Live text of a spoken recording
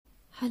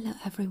Hello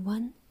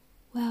everyone,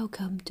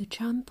 welcome to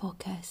Chan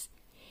Podcast.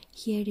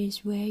 Here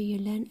is where you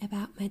learn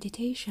about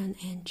meditation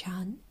and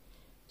Chan.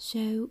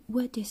 So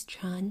what is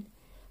Chan?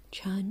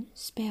 Chan,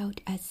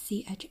 spelled as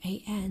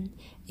Chan,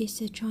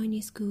 is a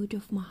Chinese school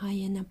of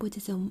Mahayana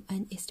Buddhism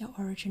and is the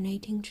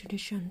originating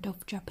tradition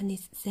of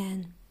Japanese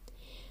Zen.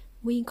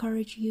 We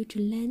encourage you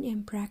to learn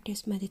and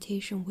practice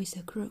meditation with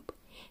a group.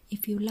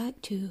 If you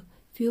like to,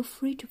 feel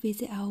free to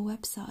visit our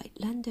website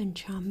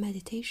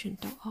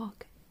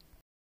londonchanmeditation.org.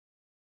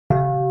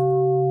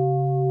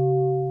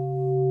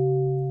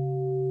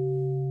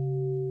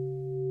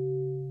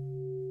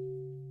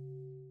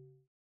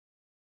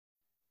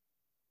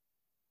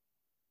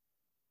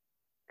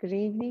 Good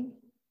evening,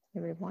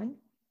 everyone.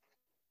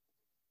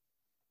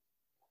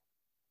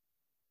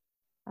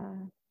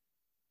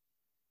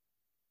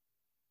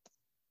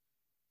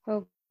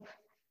 Hope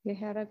you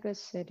had a good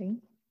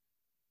sitting.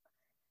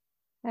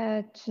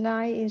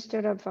 Tonight,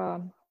 instead of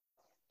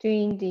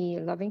doing the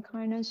loving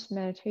kindness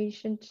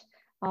meditation,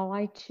 I'd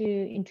like to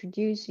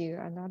introduce you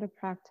another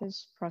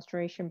practice,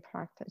 prostration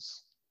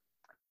practice.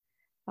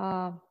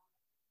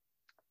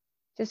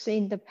 Just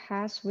in the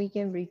past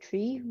weekend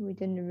retreat, we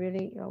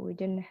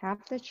didn't have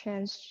the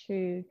chance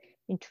to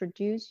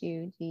introduce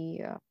you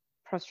the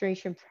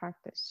prostration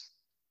practice.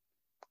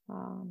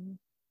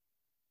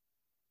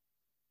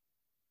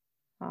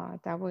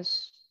 That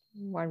was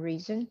one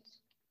reason.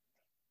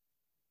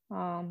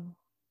 The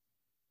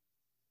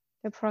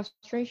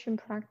prostration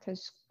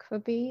practice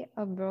could be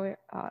a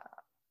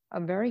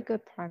very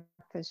good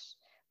practice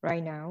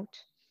right now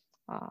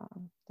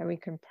that we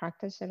can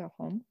practice at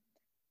home.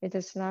 It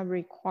does not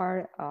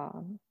require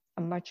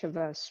much of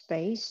a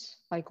space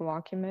like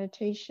walking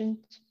meditation,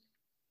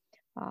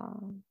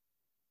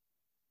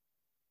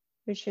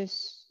 which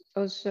is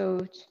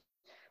also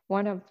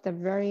one of the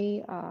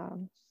very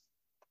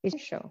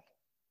essential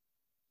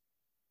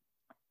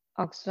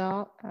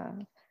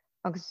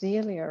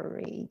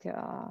auxiliary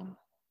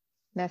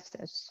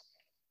methods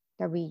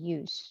that we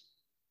use.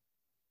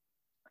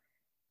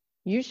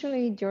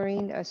 Usually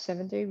during a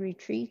 7-day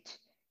retreat,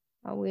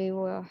 we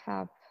will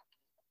have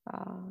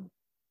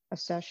a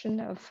session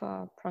of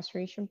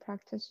prostration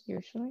practice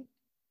usually.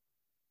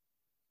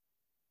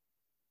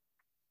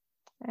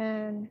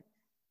 And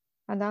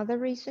another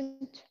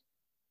reason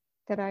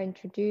that I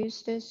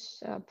introduced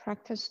this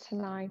practice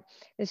tonight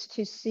is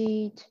to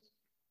see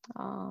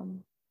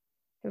to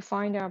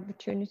find an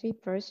opportunity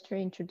first to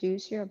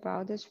introduce you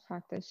about this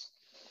practice,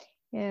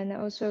 and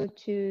also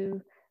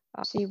to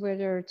see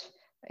whether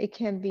it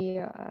can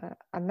be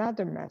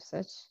another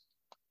method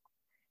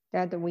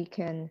that we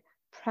can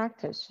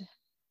practice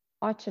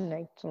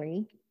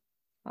alternately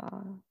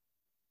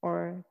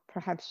or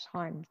perhaps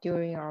time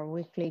during our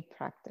weekly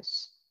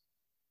practice.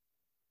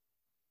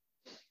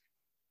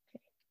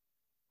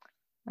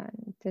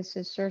 And this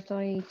is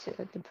certainly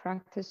the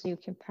practice you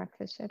can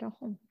practice at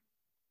home.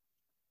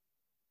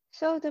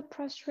 So the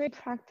prostration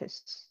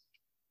practice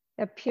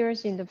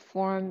appears in the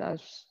form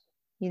of,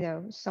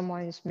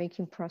 someone is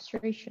making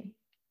prostration.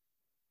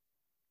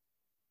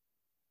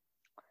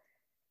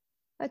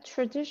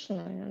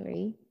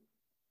 Traditionally,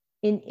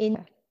 in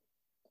India,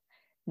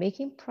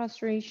 making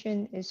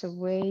prostration is a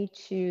way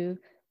to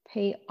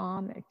pay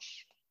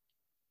homage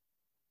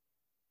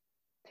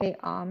to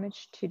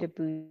the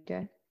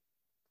Buddha.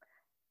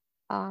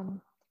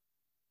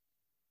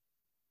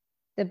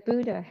 The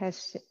Buddha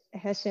has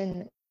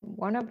in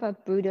one of the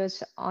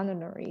Buddha's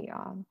honorary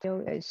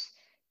is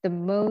the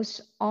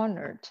most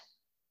honored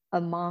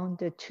among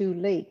the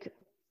two-leg,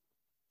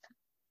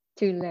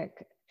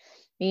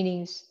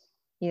 meaning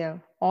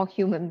all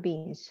human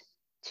beings,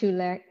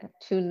 two-leg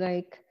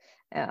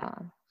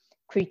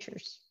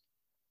creatures,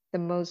 the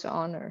most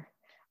honored.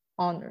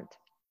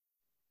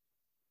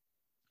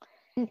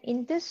 And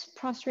in this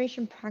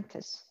prostration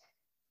practice,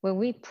 when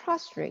we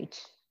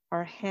prostrate,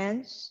 our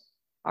hands,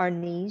 our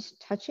knees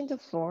touching the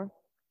floor,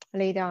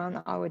 lay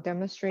down, I will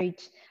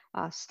demonstrate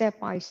step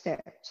by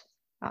step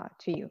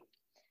to you.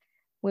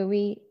 When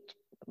we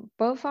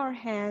both our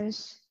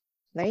hands,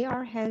 lay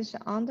our hands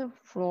on the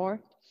floor,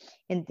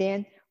 and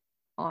then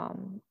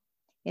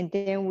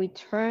we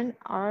turn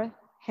our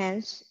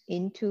hands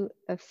into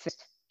a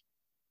fist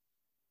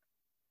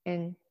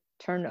and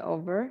turn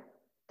over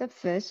the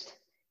fist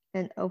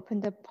and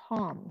open the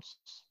palms.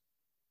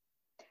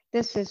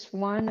 This is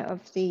one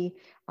of the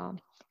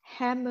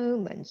hand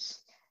movements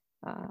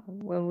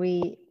when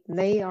we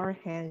lay our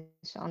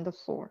hands on the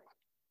floor.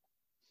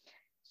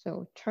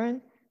 So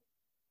turn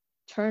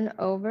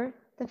over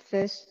the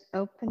fist,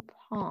 open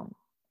palm,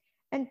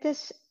 and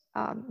this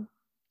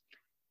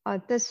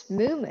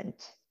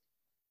movement,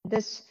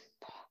 this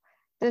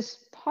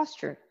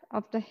posture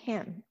of the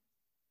hand,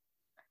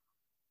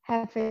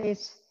 have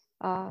its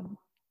a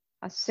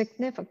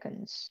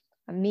significance,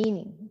 a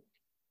meaning.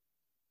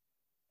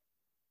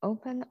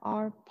 Open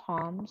our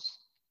palms,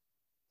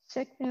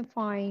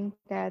 signifying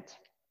that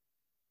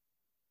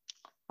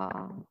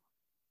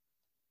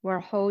we're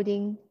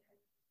holding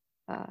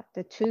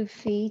the 2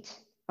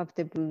 feet of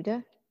the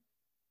Buddha,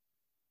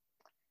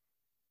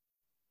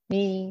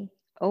 meaning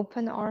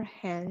open our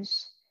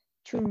hands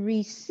to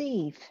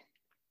receive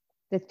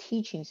the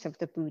teachings of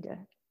the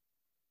Buddha,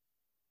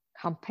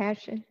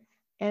 compassion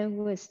and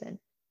wisdom.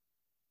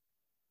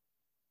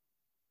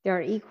 They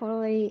are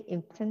equally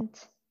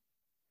important,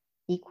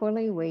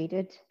 equally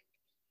weighted.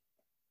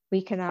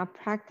 We cannot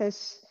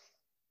practice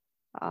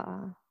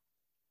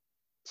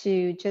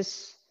to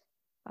just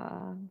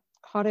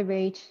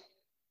cultivate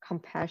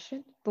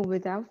compassion, but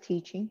without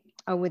teaching,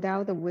 or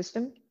without the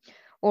wisdom,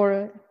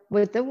 or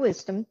with the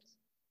wisdom,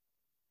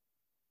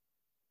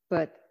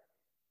 but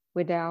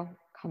without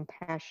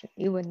compassion.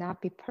 It will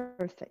not be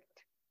perfect.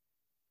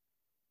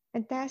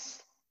 And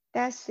that's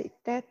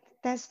the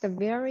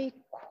very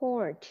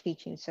core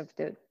teachings of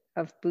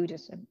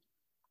Buddhism.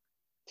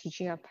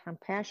 Teaching of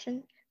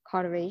compassion,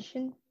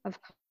 cultivation of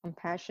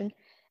compassion,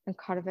 and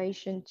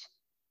cultivation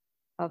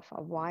of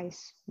a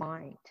wise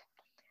mind.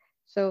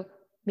 So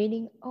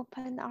meaning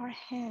open our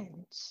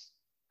hands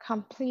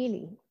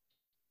completely,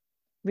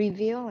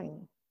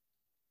 revealing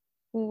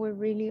who we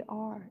really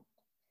are,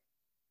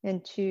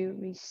 and to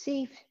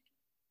receive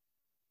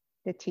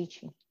the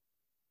teaching.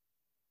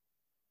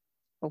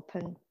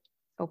 Open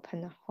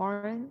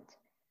hand,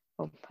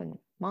 open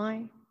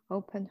mind,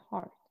 open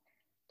heart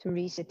to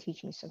receive the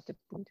teachings of the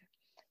Buddha,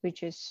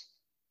 which is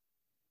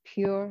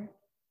pure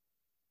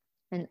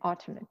and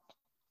ultimate.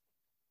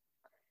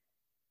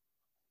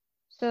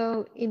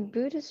 So in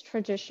Buddhist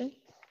tradition,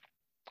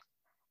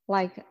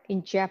 like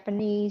in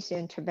Japanese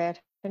and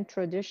Tibetan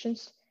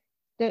traditions,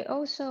 they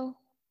also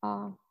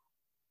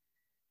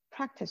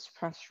practice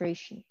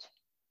prostration.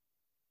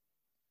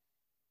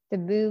 The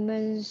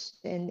movements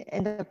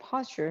and the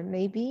posture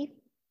may be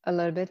a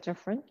little bit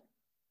different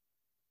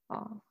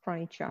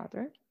from each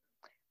other,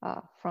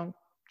 from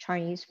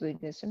Chinese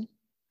Buddhism,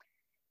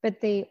 but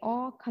they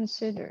all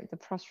consider the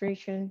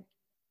prostration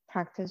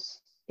practice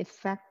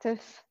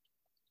effective,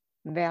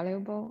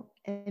 valuable,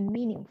 and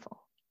meaningful,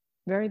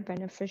 very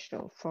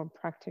beneficial for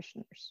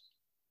practitioners.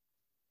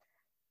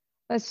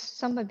 As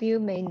some of you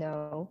may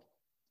know,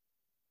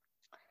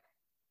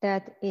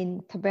 that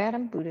in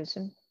Tibetan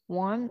Buddhism,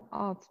 one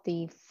of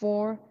the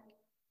 4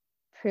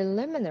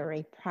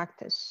 preliminary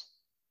practice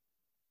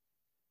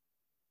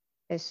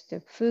is the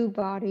full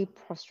body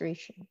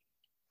prostration.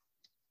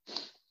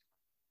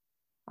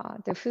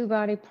 The full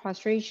body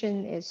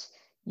prostration is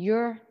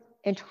your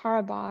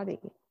entire body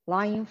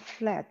lying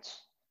flat,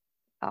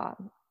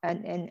 and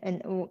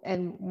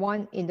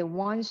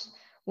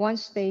one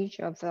stage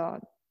of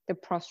the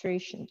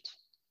prostration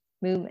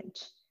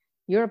movement,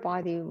 your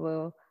body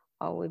will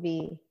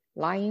be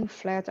lying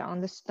flat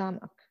on the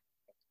stomach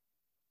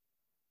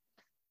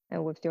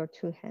and with your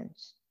 2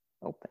 hands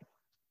open.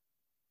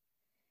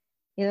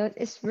 You know,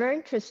 it's very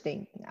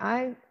interesting.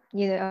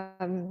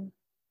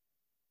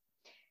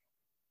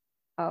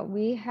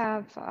 We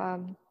have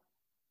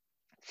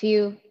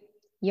few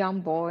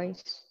young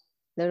boys,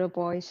 little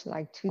boys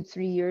like 2,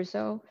 3 years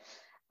old,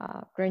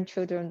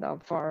 grandchildren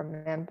of our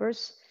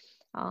members.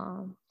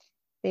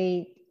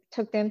 They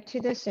took them to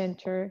the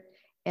center,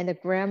 and the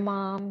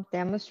grandmom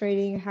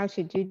demonstrating how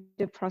to do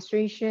the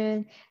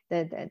prostration,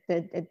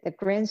 the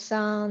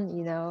grandson,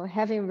 you know,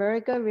 having very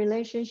good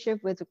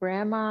relationship with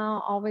grandma,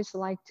 always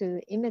like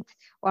to imitate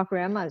what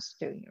grandma is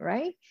doing,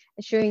 right?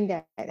 Showing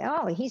that,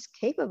 oh, he's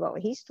capable,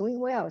 he's doing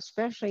well,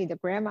 especially the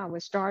grandma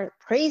will start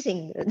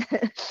praising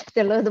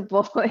the little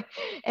boy.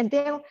 And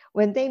then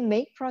when they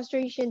make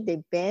prostration,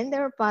 they bend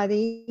their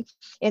body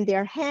and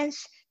their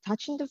hands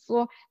touching the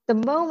floor. The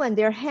moment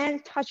their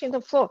hand touching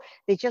the floor,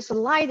 they just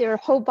lie their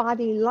whole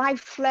body lie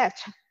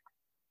flat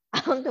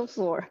on the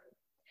floor.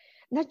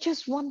 Not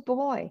just one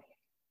boy,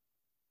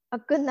 a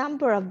good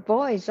number of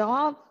boys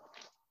all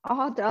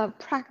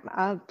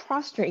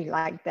prostrate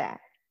like that.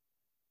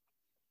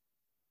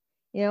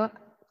 You know,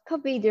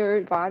 could be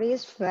their body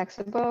is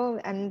flexible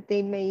and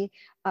they may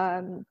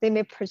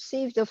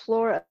perceive the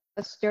floor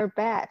as their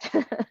bed.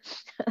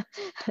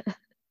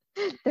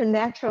 Their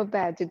natural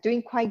bed. They're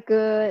doing quite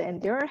good and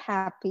they're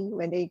happy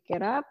when they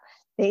get up.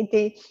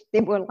 They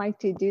would like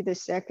to do the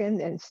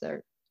second and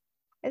third.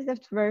 And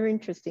that's very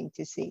interesting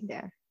to see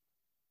that.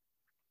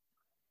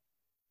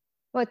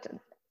 But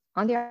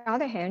on the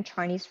other hand,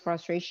 Chinese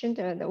prostration,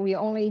 we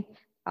only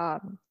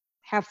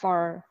have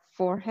our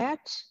forehead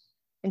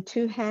and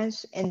 2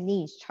 hands and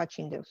knees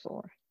touching the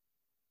floor.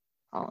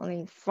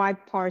 Only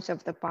 5 parts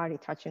of the body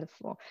touching the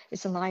floor.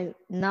 It's not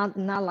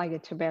like a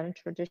Tibetan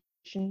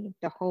tradition,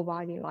 the whole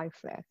body lie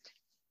flat.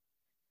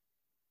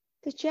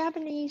 The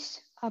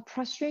Japanese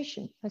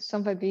prostration,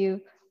 some of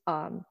you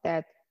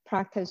that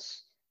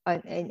practice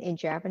in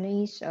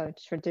Japanese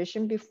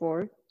tradition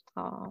before,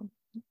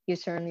 you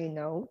certainly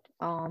know.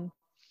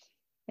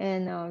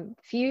 And a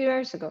few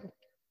years ago,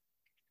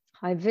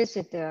 I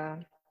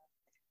visited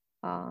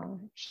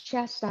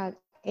Shasta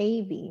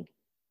Abbey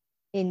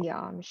in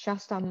the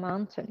Shasta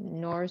Mountain,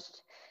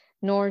 north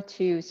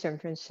to San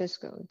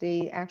Francisco.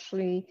 They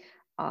actually,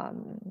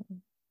 you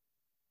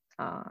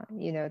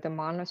know, the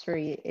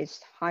monastery is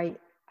high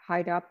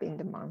up in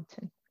the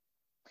mountain.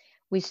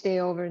 we stay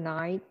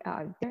overnight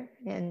there,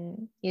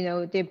 and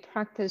they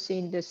practice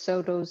in the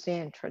Soto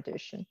Zen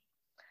tradition.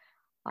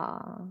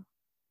 Uh,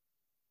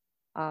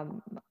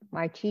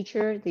 my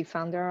teacher, the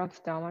founder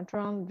of Dharma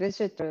Drum,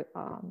 visited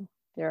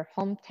their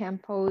home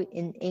temple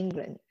in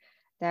England.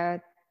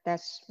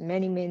 That's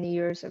many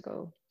years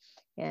ago,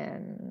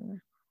 and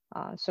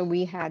so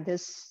we had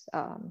this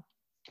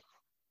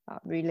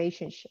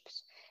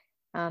relationships.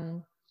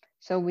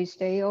 So we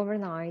stay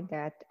overnight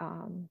that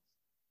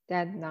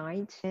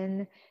night,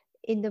 and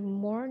in the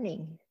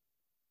morning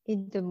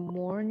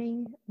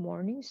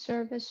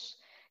service,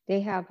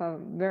 they had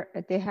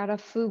a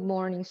full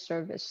morning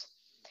service,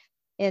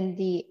 and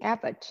the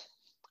abbot,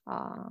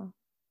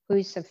 who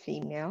is a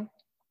female,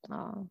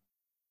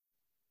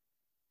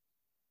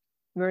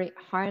 very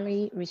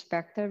highly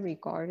respected,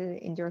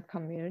 regarded in their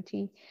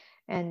community,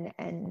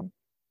 and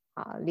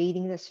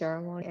leading the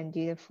ceremony and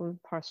do the full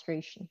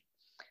prostration.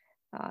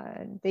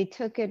 They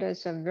took it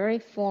as a very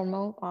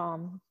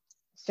formal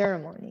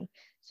ceremony.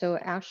 So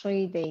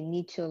actually, they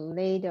need to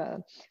lay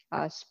a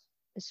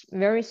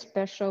very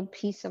special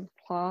piece of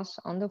cloth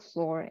on the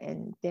floor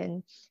and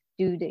then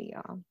do the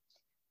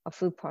a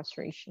full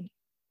prostration.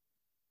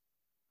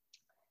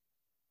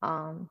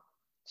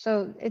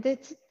 So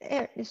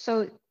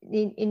so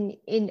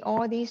in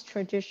all these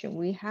traditions,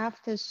 we have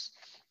this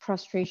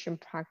prostration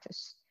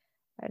practice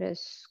that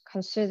is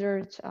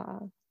considered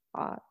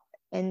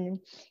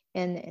an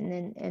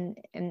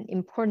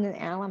important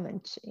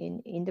element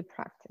in the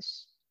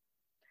practice.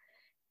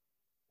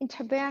 In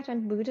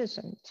Tibetan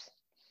Buddhism,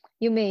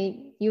 you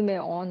may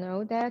all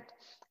know that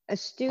a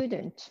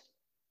student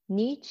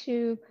need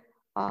to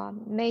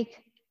make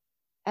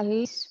at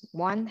least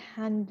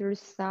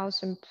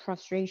 100,000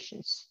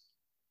 prostrations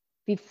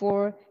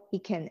before he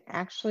can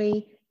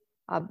actually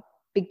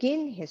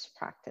begin his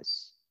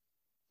practice.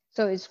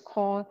 So it's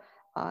called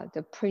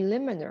the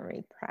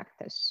preliminary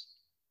practice.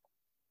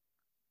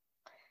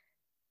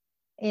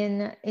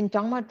 In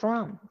Dharma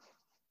Drum,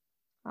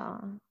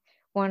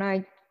 when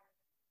I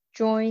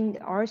joined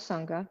our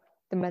Sangha,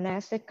 the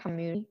monastic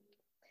community,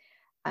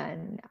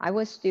 and I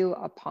was still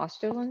a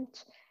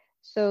postulant,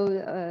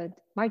 so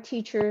my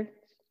teacher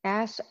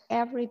asked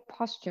every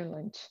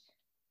postulant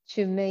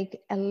to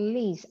make at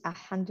least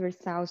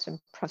 100,000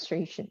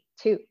 prostration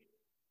too.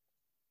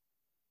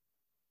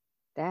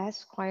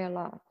 That's quite a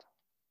lot.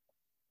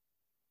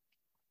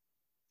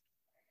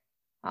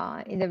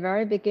 In the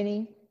very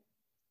beginning,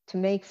 to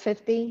make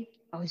 50,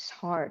 it's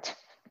hard.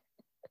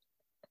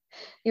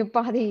 Your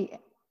body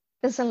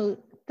doesn't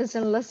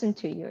listen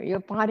to you. Your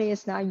body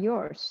is not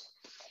yours.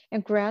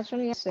 And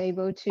gradually I was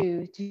able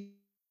to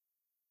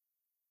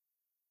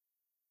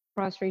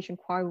prostration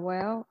quite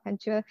well. And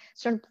to a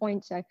certain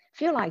point, I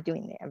feel like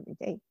doing it every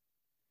day.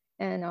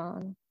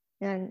 And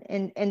then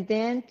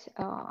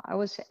I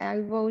was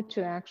able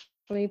to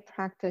actually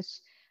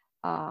practice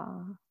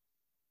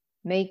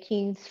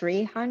making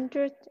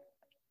 300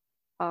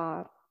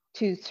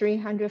 to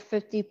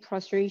 350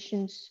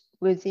 prostrations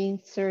within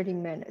 30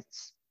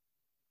 minutes.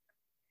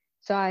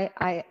 So I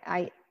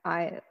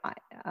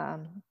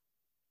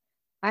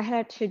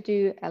had to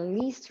do at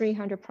least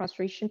 300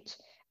 prostrations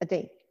a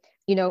day.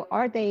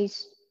 Our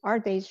days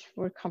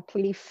were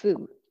completely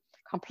full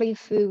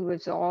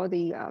with all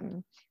the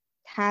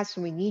tasks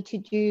we need to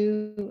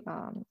do,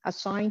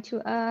 assigned to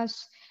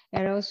us,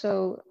 and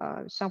also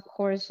some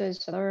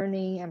courses,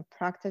 learning and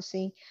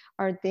practicing.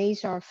 Our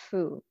days are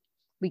full.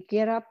 We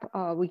got up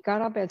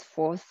at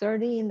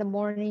 4:30 in the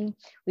morning.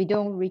 We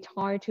don't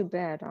retire to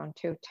bed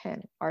until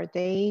 10. Our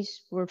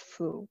days were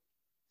full.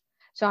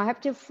 So I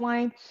have to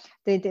find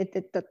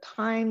the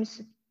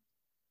times,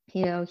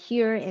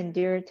 here and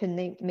there to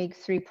make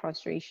 3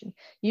 prostration.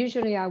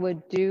 Usually I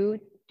would do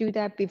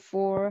that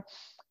before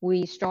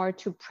we start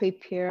to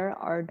prepare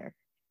our dinner.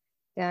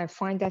 Then I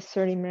find that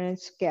 30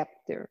 minutes gap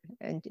there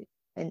and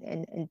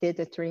did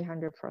the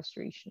 300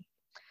 prostration.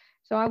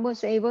 So I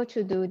was able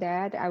to do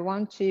that. I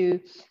want to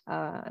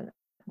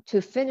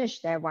finish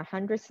that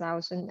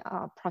 100,000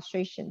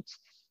 prostrations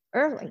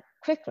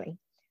quickly.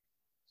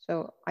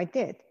 So I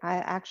did. I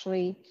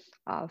actually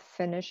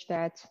finished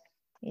that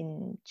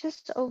in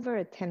just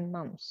over 10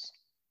 months.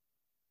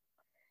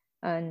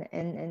 And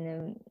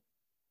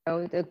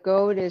the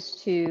goal is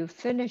to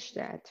finish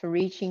that, to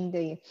reaching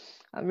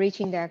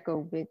that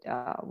goal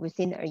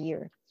within a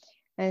year.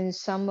 And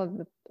some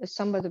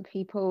of the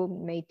people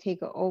may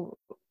take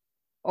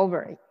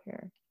over a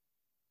year.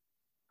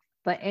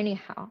 But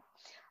anyhow,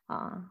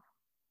 I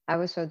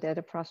also did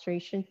a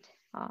prostration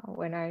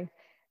when I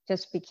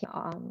just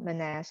became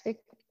monastic.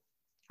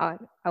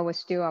 I was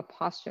still a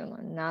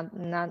postulant,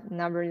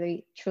 not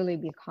really truly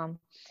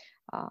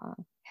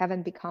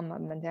haven't become a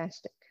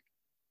monastic.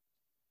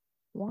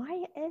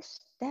 Why is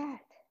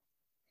that?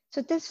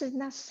 So this is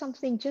not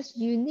something just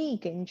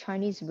unique in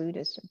Chinese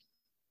Buddhism,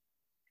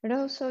 but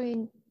also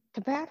in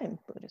Tibetan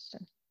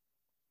Buddhism.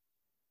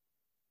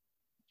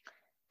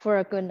 For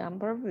a good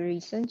number of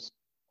reasons.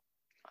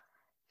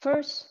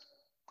 First,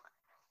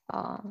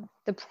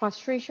 the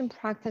prostration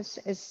practice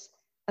is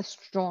a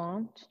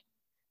strong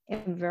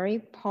and very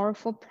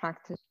powerful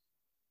practice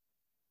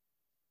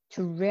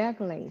to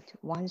regulate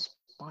one's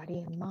body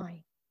and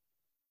mind.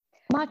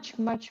 Much,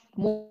 much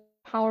more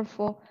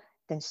powerful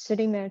than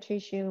sitting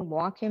meditation,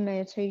 walking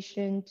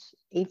meditation,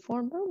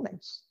 8-form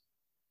movements.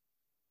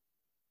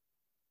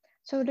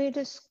 So it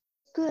is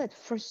good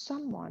for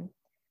someone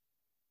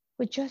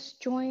who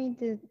just joined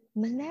the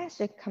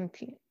monastic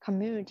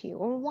community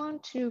or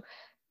want to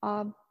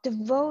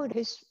devote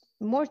his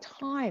more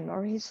time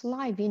or his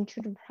life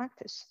into the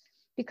practice,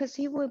 because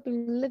he will be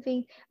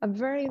living a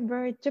very,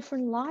 very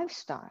different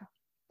lifestyle.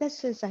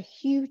 This is a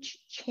huge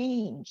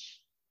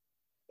change.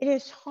 It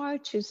is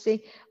hard to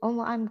say,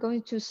 oh, I'm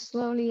going to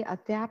slowly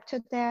adapt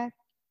to that.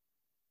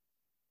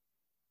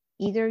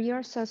 Either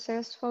you're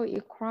successful, it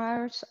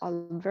requires a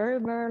very,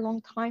 very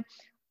long time.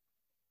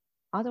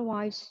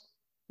 Otherwise,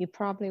 you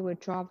probably will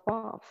drop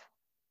off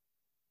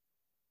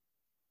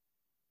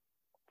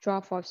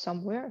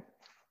somewhere,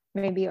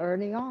 maybe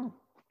early on.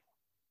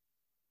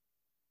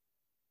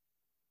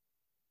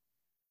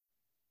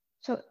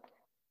 So,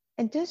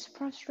 in this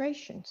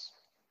prostrations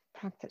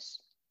practice,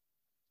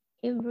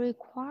 it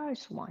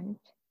requires one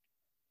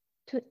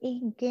to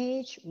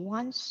engage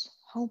one's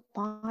whole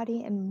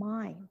body and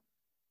mind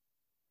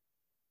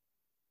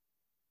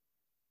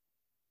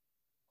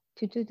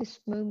to do this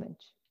movement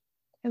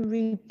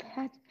and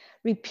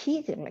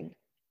repeatedly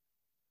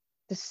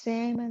the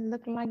same and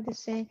look like the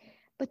same.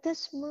 But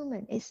this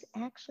movement is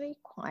actually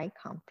quite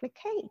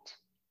complicated.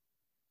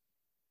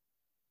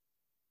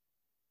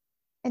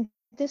 And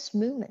this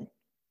movement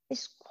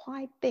is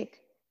quite big,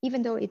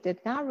 even though it did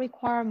not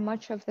require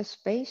much of the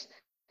space.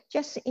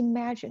 Just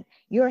imagine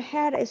your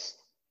head is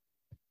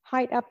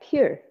high up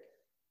here,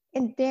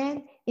 and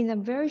then in a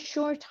very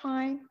short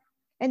time,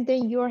 and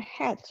then your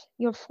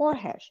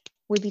forehead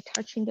will be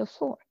touching the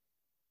floor.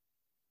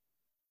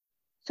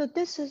 So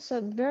this is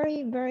a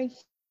very, very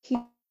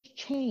huge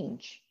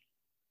change.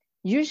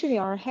 Usually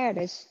our head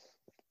is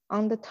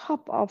on the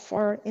top of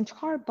our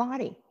entire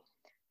body.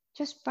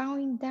 Just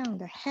bowing down,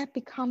 the head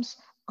becomes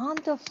on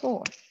the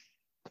floor,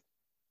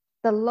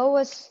 the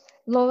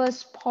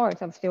lowest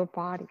part of your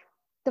body,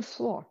 the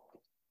floor,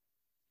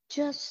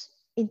 just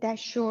in that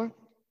short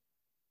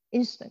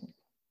instant.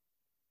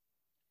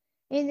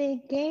 And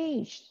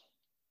engaged.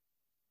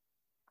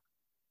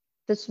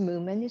 This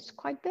movement is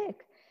quite big,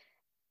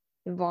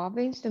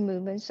 involving the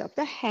movements of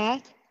the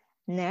head,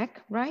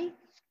 neck, right?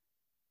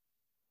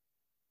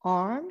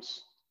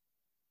 Arms,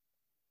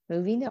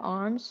 moving the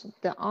arms.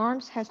 The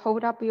arms has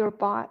hold up your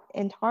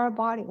entire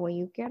body when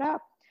you get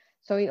up.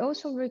 So it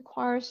also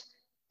requires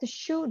the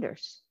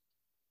shoulders,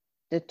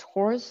 the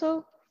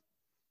torso,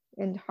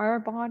 entire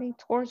body,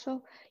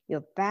 torso,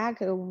 your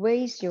back, your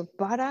waist, your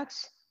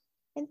buttocks,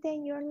 and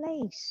then your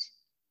legs,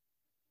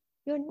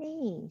 your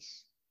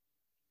knees,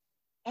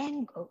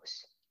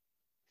 ankles,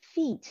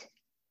 feet,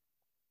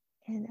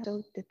 and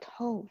also the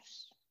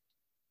toes.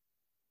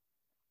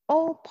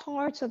 All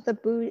parts of the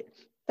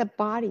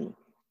body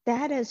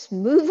that is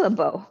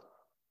movable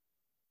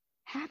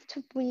have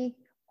to be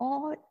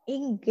all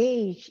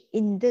engaged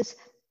in this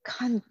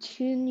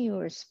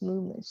continuous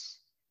movements.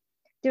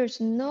 There's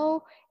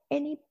no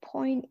any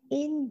point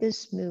in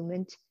this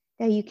movement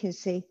that you can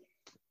say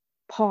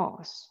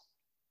pause.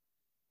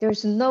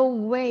 There's no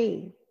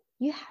way.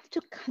 You have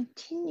to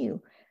continue.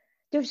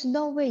 There's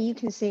no way you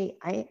can say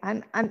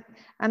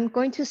I'm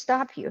going to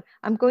stop here.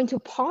 I'm going to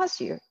pause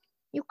here.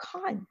 You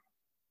can't.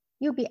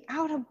 You'll be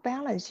out of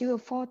balance. You will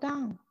fall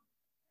down.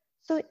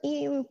 So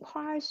it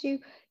requires you,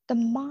 the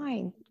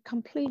mind,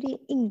 completely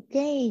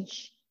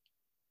engage,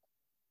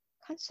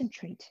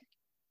 concentrate.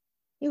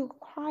 It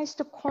requires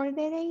the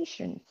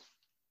coordination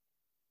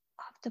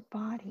of the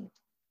body.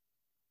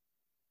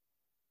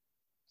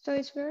 So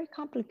it's very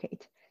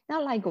complicated.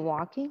 Not like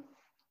walking.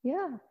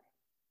 Yeah.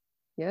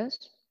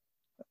 Yes.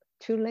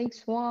 2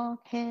 legs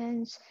walk,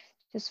 hands,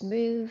 just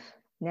move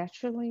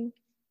naturally.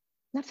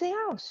 Nothing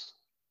else.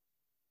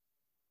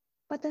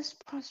 But this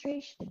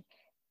prostration,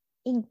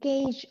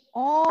 engage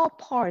all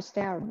parts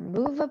that are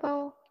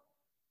movable,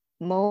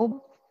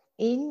 mobile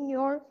in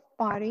your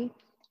body,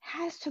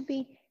 has to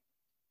be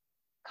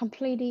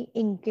completely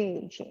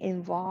engaged,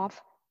 involved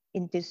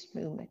in this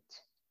movement.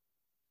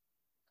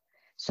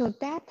 So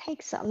that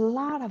takes a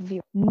lot of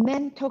your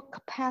mental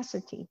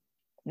capacity,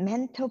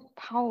 mental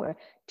power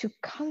to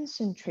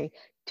concentrate,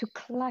 to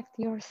collect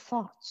your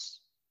thoughts.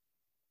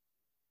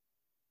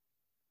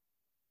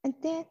 And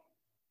then,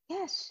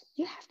 yes,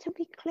 you have to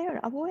be clear,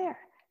 aware.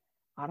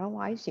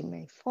 Otherwise, you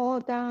may fall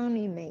down,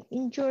 you may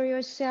injure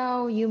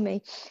yourself, you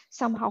may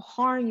somehow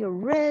harm your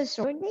wrists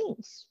or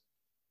knees.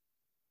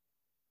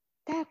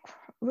 That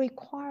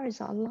requires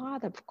a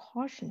lot of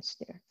cautions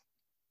there.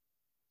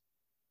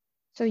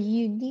 So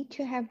you need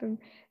to have,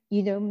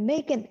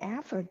 make an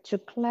effort to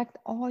collect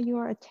all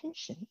your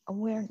attention,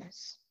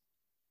 awareness.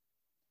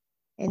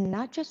 And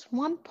not just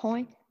one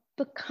point,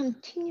 but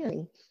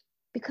continually,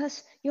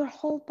 because your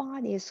whole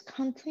body is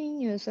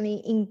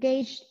continuously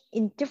engaged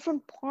in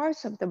different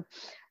parts of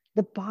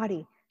the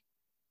body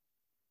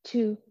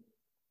to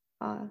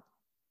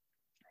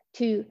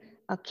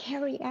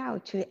carry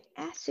out, to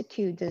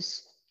execute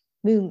this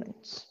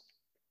movement.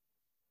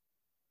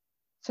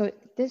 So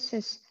this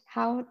is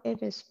how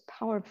it is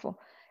powerful.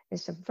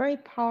 It's a very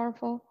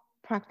powerful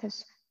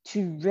practice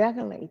to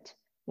regulate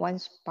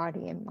one's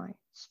body and mind,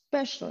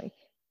 especially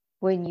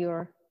when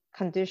your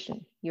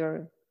condition,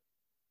 your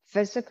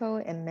physical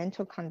and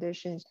mental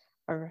conditions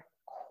are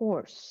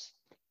coarse,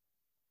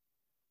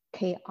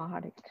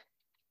 chaotic.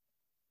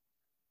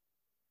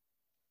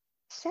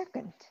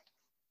 Second,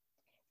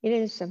 it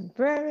is a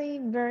very,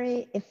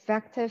 very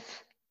effective,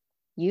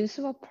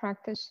 useful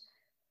practice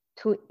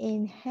to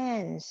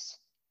enhance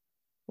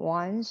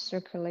one's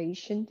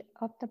circulation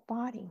of the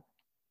body.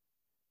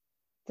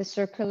 The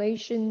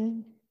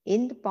circulation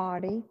in the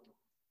body,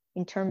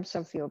 in terms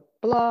of your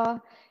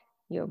blood,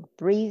 your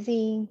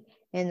breathing,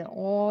 and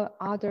all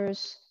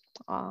others,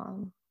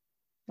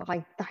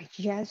 like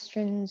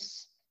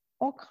digestions,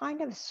 all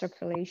kind of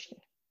circulation.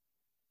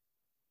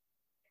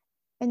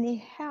 And it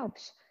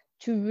helps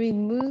to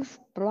remove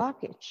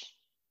blockage.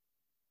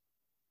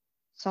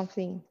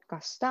 Something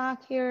got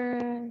stuck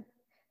here,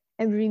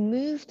 and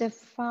remove the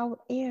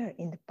foul air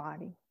in the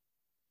body.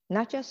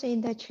 Not just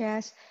in the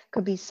chest,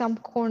 could be some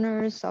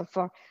corners of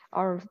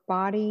our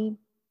body,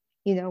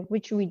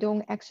 which we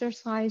don't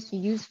exercise,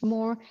 use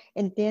more,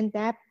 and then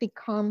that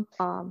become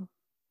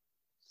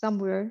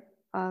somewhere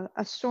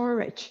a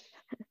storage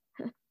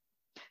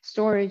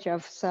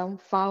of some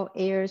foul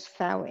airs,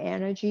 foul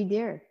energy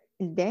there,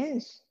 and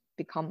then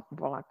become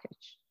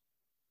blockage.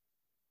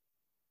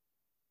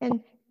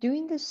 And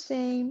doing the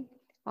same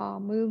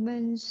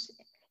movements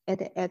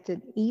at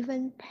an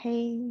even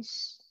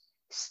pace,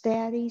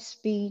 steady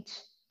speed,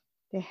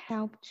 they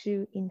help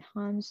to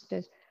enhance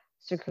the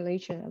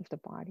circulation of the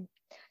body.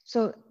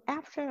 So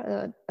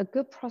after a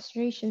good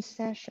prostration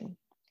session,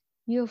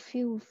 you'll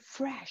feel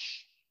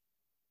fresh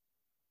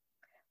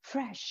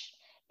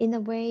in a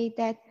way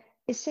that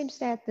it seems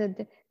that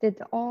the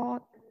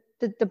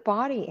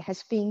body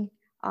has been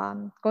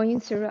going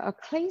through a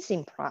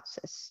cleansing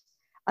process,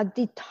 a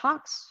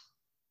detox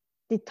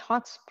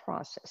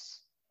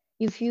process.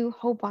 You feel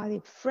whole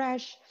body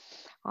fresh,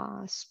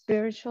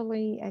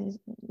 spiritually and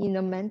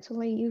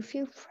mentally. You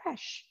feel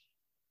fresh,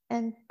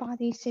 and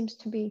body seems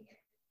to be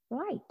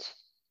light.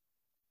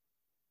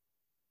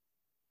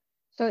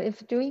 So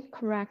if doing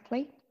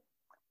correctly,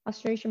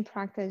 prostration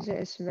practice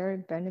is very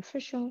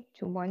beneficial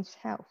to one's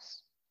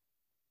health.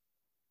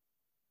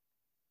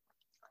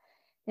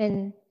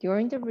 And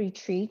during the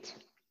retreat,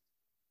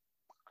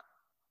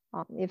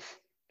 if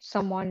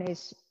someone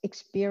is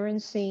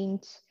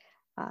experiencing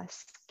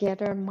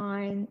scattered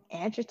mind,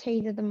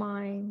 agitated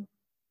mind,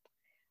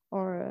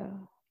 or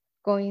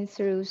going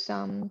through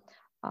some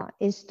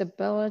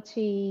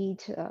instability,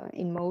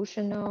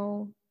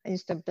 emotional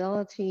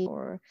instability,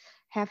 or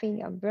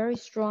having a very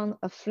strong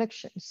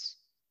afflictions,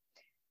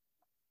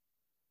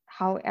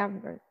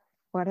 however,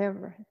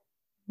 whatever,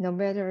 no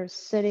matter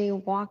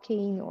sitting,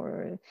 walking,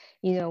 or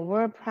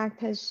word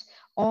practice,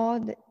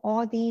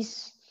 all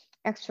these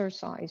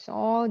exercise,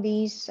 all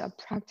these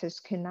practice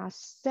cannot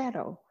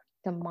settle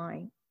the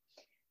mind.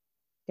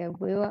 They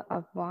will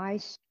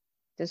advise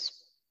the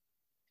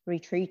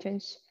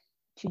retreatants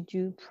to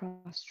do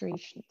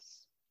prostrations.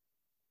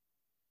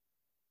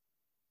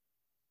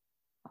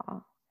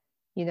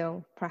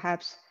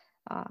 Perhaps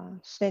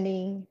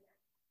standing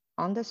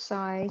on the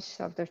sides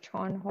of the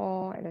Chan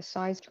hall, at the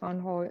sides Chan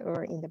hall,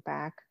 or in the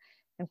back,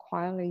 and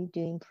quietly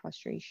doing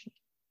prostration.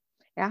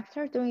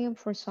 After doing it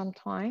for some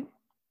time,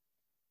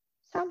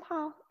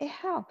 somehow it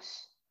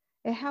helps.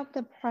 It helps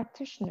the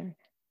practitioner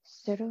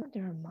settle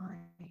their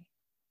mind.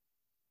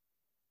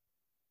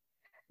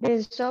 It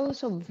is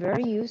also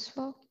very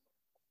useful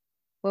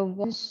when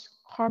one's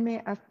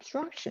karmic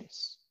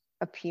obstructions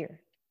appear.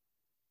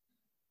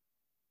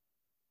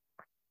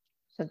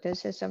 So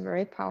this is a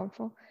very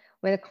powerful.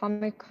 When the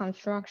karmic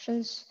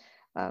constructions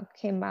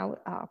come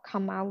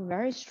out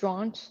very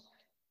strong,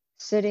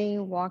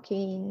 sitting,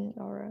 walking,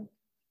 or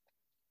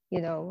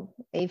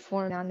a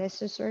form not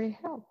necessary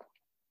help.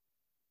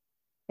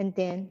 And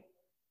then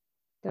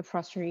the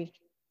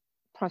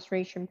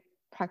prostration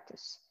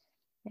practice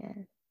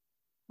and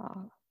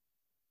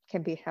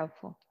can be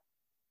helpful.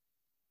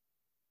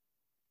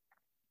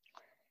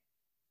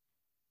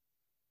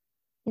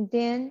 And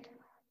then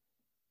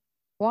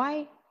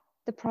why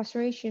the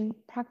prostration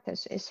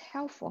practice is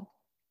helpful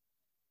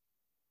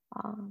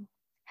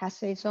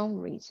has its own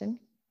reason.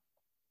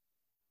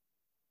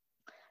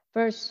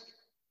 First,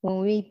 when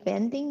we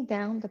bending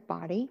down the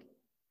body,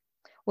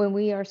 when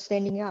we are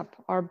standing up,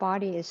 our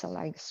body is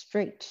like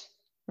straight,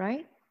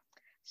 right?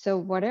 So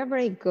whatever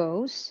it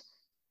goes,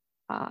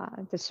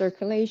 the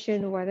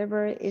circulation,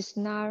 whatever is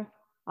not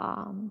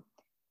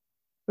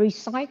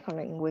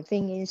recycling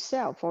within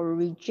itself or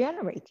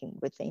regenerating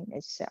within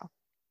itself.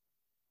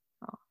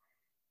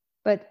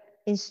 But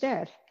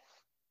instead,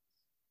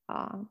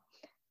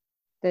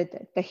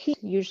 the heat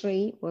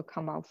usually will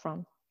come out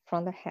from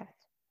the head,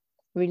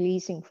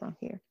 releasing from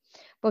here.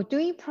 But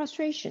doing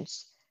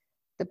prostrations,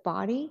 the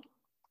body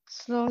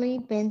slowly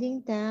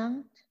bending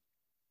down,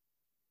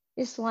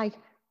 it's like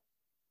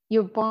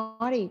your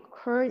body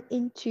curl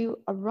into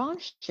a round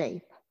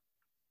shape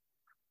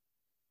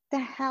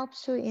that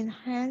helps to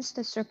enhance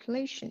the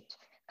circulation,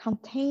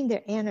 contain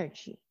the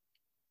energy.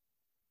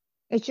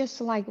 It's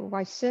just like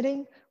while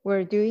sitting,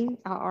 we're doing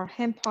our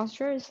hand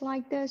posture is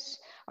like this,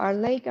 our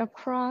leg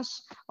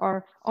across,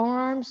 our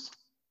arms,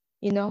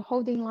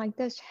 holding like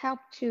this, help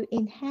to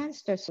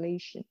enhance the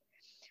circulation,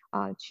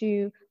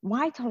 to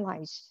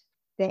vitalize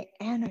the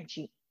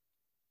energy,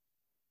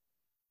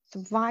 the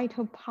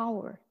vital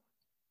power,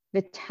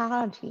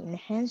 vitality,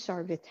 enhance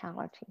our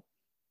vitality.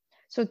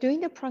 So doing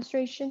the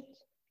prostration,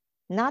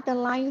 not the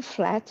lying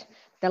flat.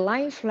 The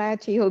lying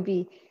flat, you'll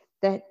be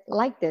that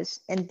like this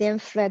and then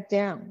flat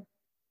down.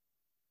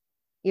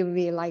 It will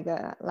be like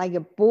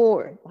a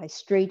board, like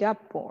straight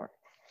up board.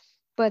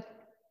 But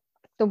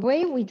the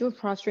way we do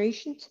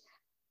prostrations,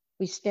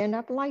 we stand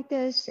up like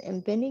this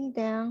and bending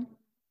down,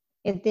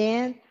 and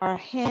then our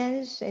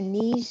hands and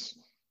knees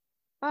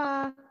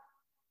are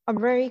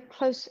very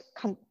close,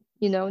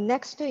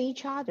 next to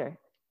each other,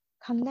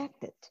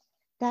 connected.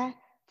 That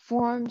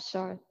forms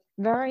a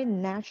very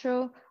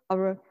natural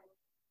or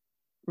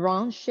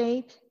round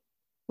shape,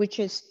 which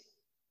is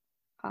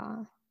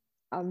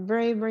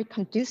very, very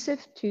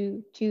conducive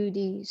to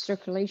the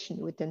circulation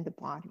within the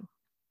body.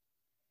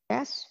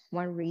 That's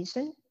one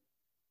reason.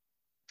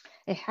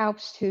 It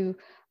helps to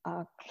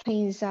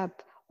cleanse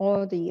up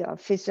all the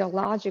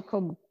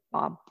physiological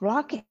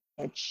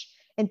blockage,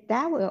 and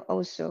that will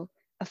also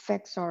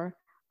affect our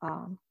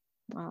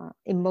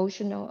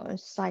emotional and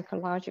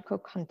psychological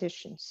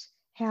conditions,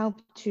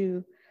 help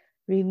to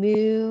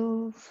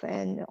remove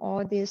and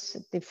all these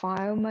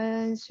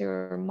defilements.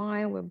 Your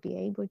mind will be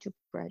able to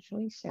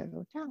gradually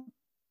settle down.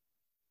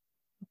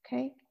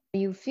 Okay,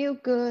 you feel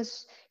good,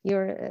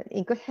 you're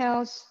in good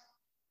health,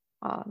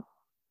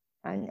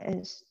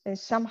 and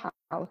somehow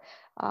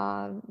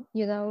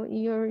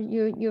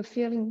you're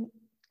feeling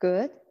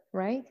good,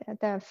 right?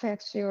 That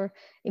affects your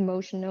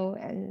emotional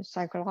and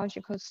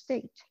psychological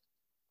state.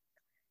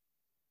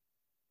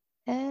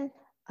 And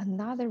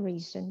another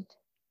reason,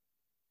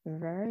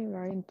 very,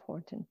 very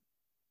important,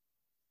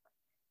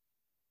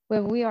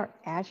 when we are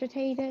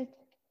agitated,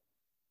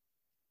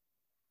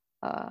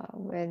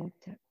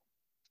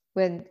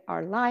 when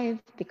our life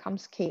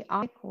becomes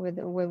chaotic,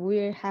 when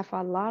we have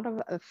a lot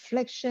of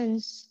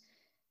afflictions,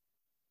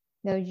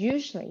 now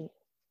usually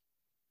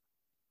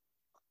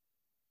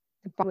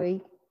the body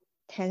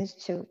tends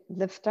to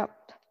lift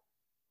up.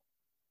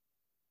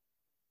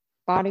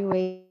 Body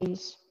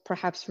weights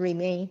perhaps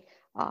remain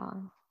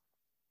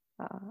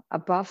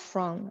above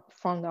from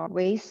our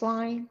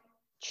waistline,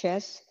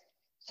 chest,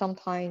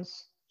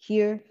 sometimes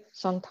here,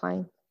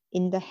 sometimes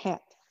in the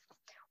head.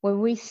 When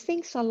we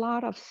think a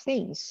lot of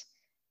things,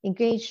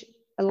 engage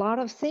a lot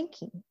of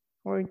thinking,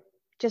 or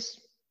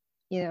just,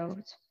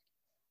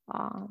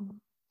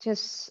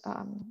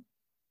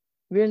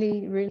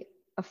 really, really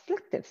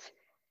afflictive,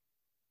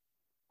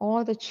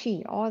 all the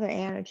chi, all the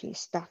energy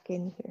stuck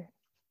in here,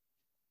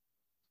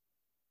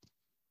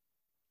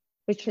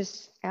 which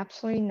is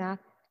absolutely not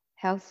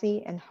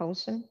healthy and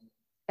wholesome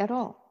at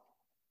all.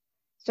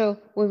 So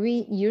when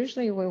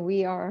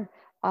we are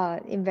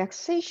in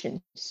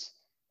vexations,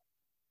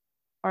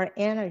 our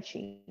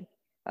energy,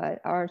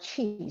 our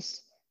chi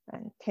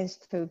tends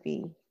to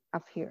be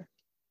up here.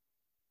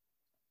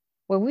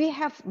 When we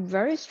have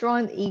very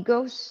strong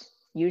egos,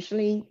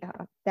 usually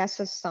that's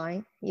a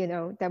sign,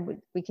 that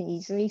we can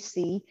easily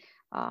see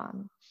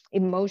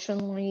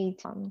emotionally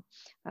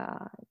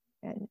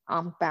and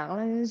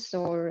unbalanced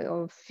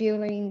or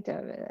feeling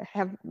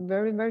have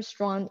very, very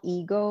strong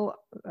ego,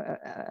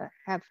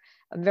 have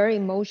a very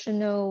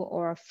emotional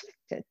or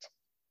afflicted.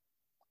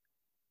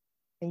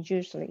 And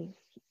usually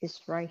it's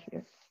right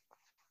here.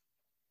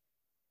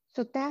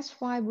 So that's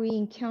why we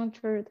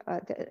encountered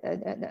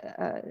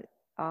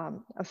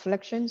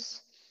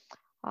afflictions,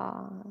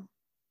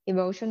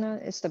 emotional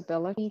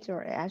instability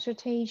or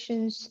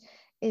agitations.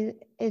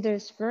 It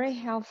is very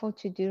helpful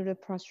to do the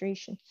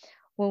prostration.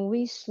 When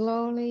we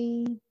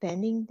slowly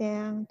bending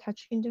down,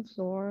 touching the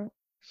floor,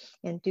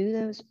 and do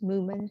those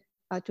movements,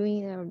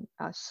 doing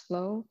a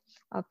slow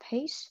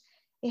pace,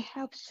 it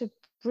helps to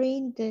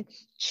bring the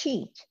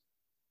chi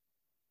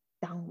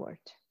downward.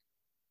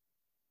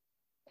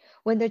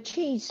 When the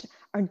chis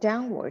are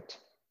downward,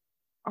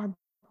 our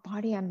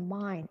body and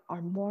mind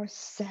are more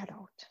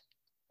settled,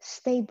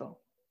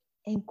 stable,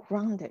 and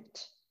grounded.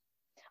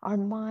 Our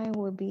mind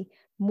will be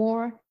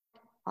more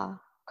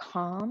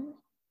calm,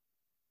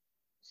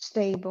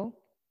 stable,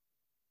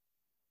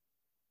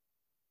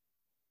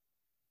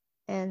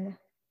 and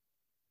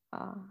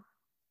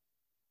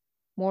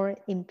more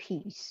in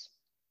peace.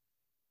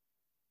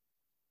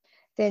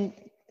 Then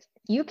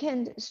you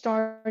can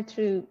start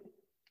to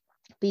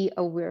be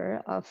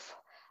aware of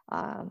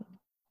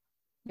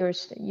your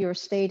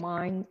state of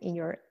mind in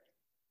your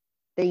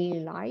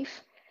daily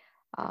life.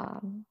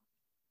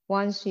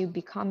 Once you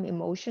become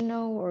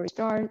emotional or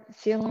start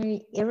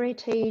feeling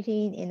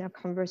irritating in a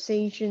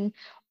conversation,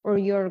 or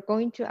you're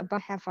going to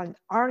about have an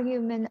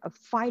argument, a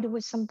fight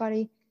with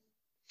somebody,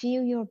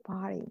 feel your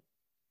body.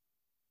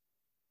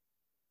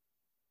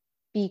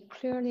 be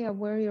clearly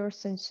aware of your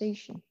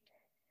sensation.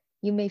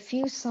 You may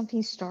feel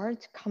something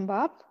start to come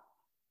up,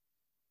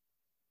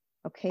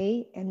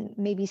 okay, and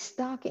maybe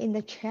stuck in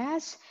the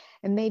chest,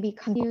 and maybe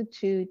continue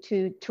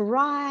to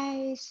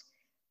rise,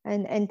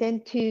 and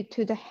then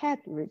to the head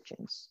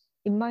regions.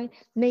 It might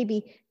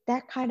maybe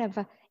that kind of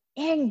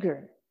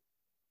anger,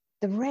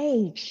 the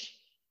rage,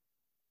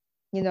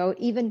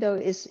 even though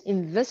it's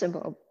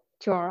invisible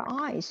to our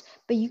eyes,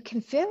 but you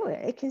can feel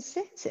it, you can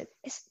sense it.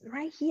 It's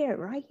right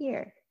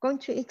here, going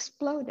to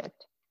explode it.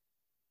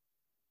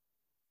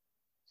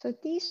 So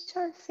these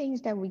are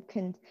things that we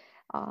can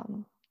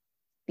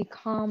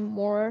become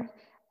more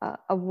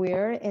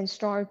aware and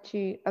start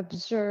to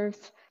observe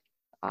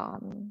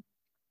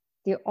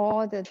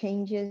all the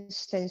changes,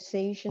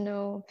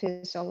 sensational,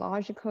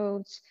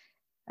 physiological,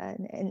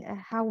 and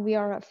how we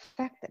are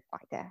affected by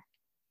that.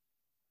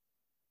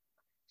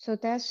 So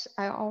that's,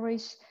 I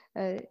always,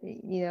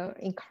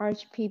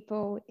 encourage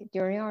people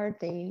during our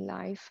daily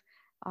life,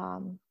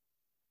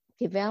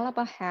 develop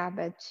a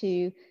habit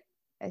to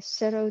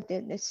settle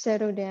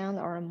down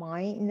our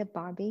mind in the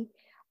body,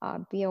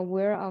 be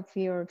aware of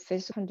your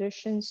physical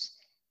conditions,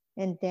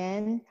 and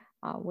then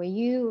when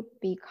you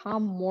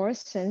become more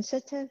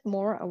sensitive,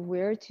 more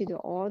aware to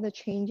all the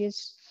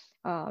changes,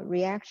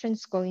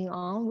 reactions going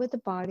on with the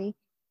body,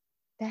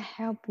 that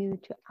help you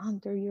to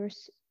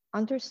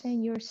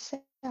understand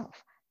yourself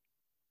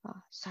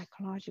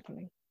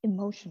psychologically,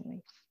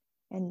 emotionally,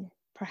 and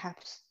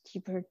perhaps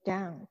deeper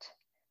down.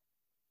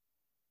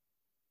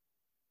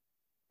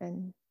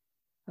 And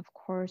of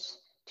course,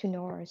 to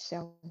know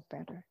ourselves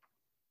better.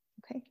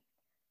 Okay,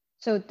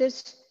 so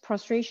this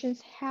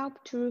prostrations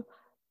help to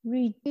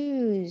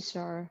reduce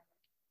our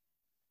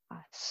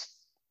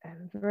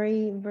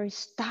very, very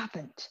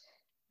stubborn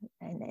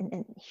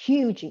and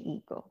huge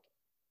ego.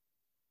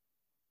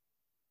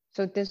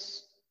 So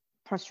this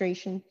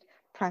prostration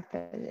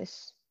practice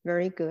is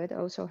very good,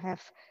 also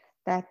have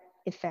that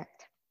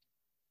effect.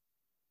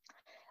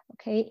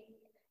 Okay,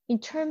 in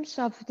terms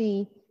of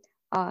the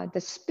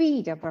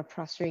speed of our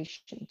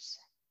prostrations,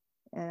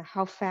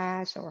 how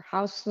fast or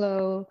how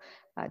slow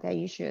that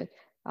you should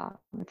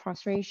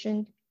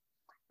prostration.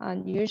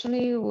 And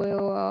usually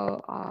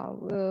we'll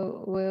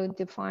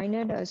define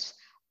it as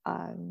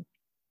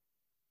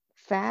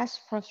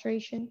fast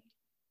prostration,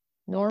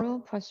 normal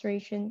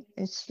prostration,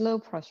 and slow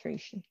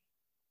prostration.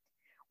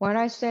 When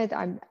I said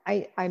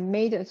I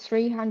made a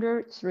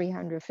 300,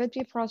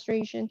 350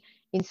 prostration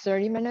in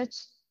 30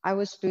 minutes, I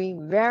was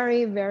doing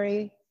very,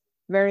 very,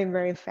 very,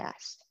 very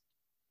fast.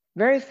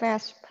 Very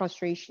fast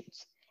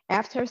prostrations.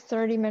 After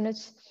 30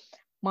 minutes,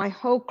 my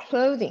whole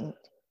clothing,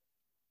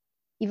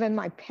 even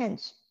my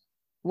pants,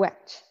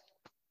 wet,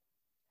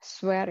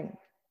 sweating,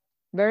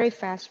 very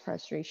fast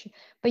prostration.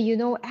 But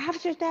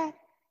after that,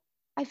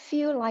 I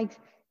feel like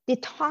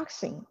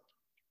detoxing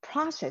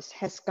process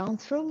has gone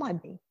through my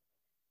body.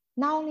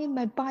 Not only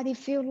my body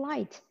feel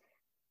light,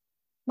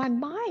 my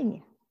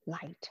mind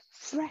light,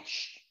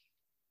 fresh.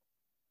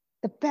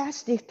 The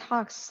best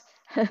detox,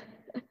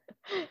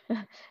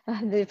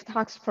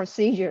 detox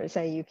procedures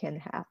that you can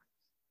have.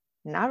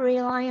 Not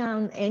relying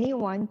on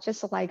anyone,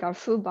 just like our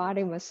full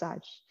body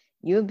massage.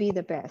 You'll be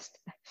the best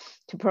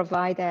to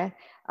provide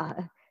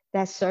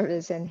that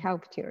service and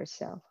help to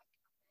yourself.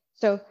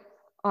 So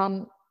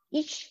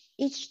each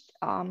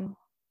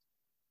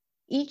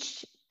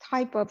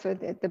type of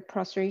the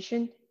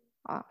prostration,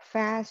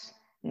 fast,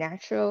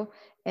 natural,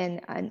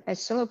 and a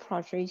slow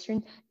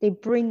prostration, they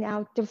bring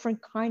out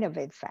different kind of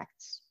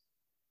effects.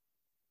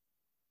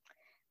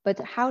 But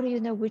how do you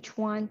know which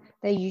one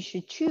that you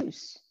should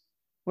choose?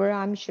 Where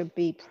I should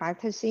be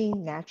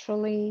practicing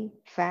naturally,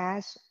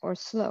 fast, or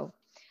slow?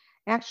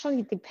 Actually,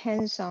 it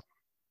depends on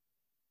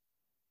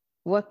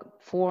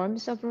what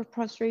forms of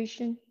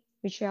prostration,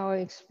 which I'll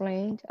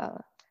explain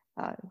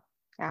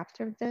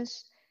after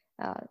this.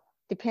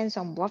 Depends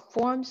on what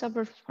forms of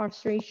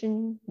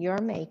prostration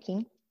you're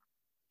making,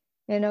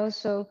 and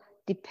also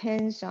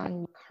depends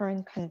on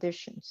current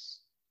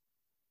conditions,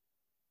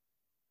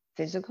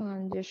 physical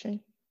condition,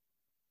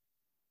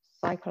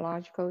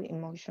 psychological,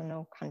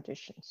 emotional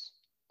conditions,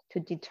 to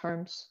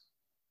determine,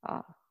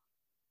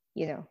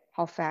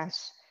 how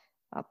fast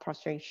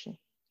prostration.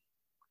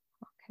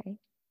 Okay,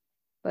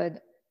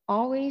 but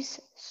always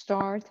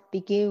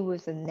begin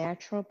with a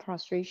natural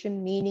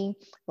prostration, meaning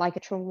like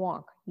a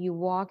walk. You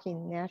walk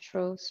in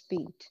natural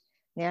speed,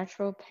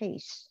 natural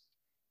pace.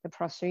 The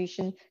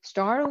prostration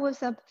start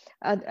with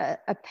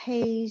a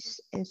pace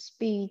and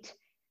speed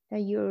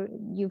that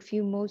you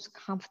feel most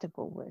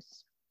comfortable with.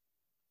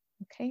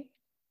 Okay.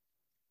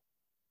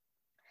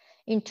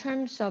 In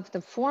terms of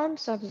the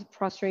forms of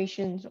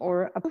prostrations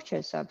or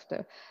approaches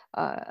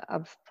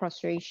of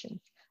prostration,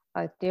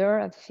 there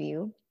are a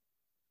few.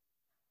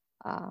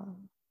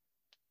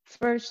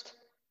 First,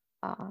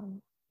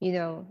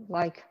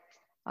 like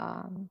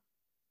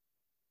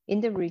in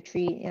the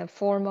retreat, in a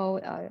formal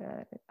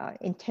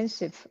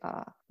intensive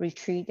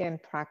retreat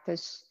and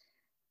practice,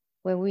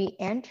 when we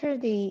enter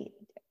the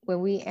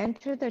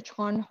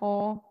Chan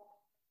hall,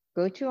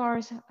 go to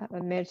our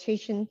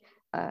meditation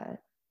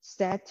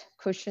set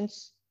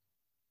cushions,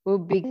 we'll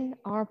begin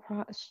our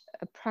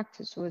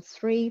practice with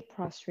 3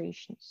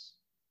 prostrations.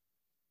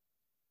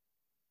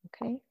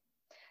 Okay,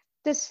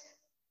 this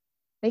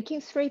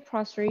making 3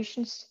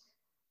 prostrations,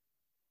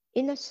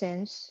 in a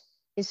sense,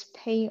 is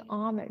paying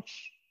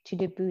homage to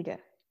the Buddha,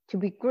 to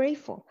be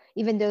grateful,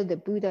 even though the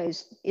Buddha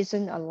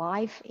isn't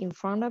alive in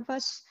front of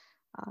us,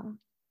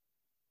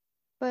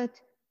 but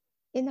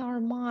in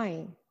our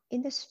mind,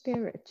 in the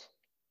spirit,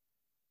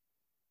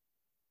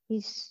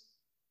 he's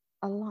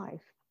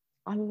alive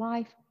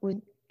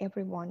with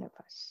every one of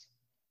us.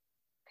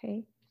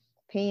 Okay,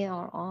 paying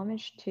our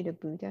homage to the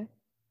Buddha.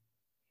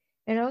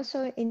 And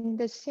also in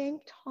the same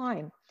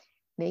time,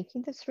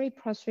 making the 3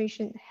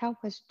 prostrations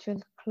help us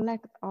to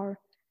collect our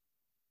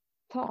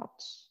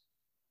thoughts,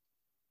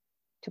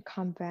 to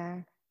come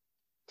back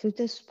to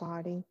this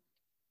body,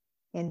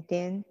 and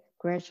then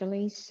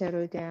gradually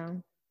settle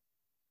down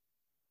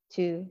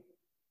to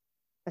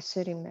a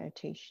sitting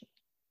meditation.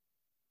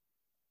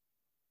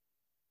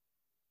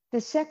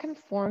 The second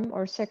form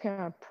or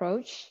second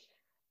approach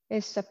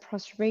is the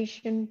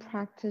prostration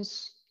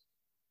practice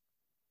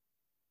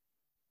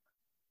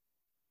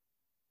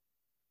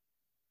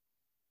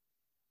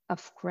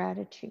of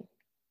gratitude.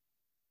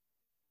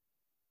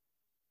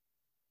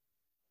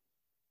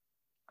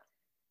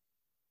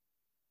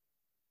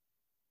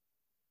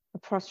 A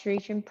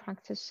prostration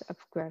practice of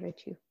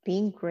gratitude,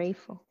 being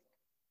grateful.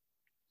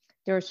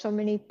 There are so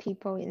many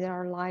people in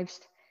our lives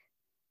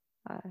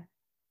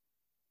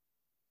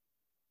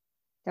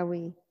that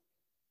we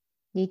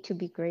need to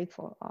be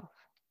grateful of.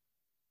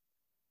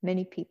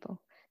 Many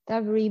people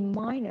that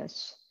remind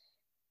us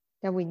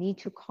that we need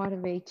to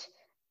cultivate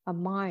a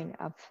mind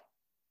of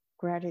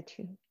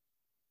gratitude.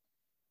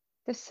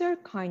 The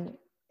third kind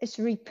is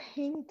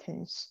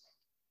repentance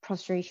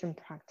prostration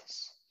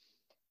practice.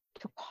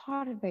 To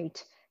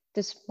cultivate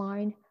this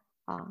mind,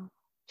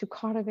 to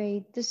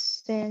cultivate this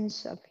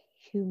sense of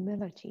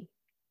humility.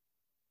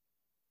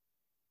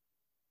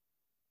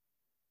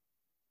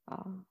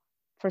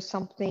 For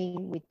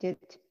something we did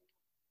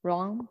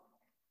wrong,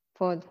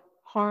 for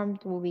harm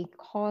we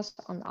caused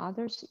on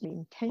others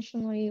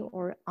intentionally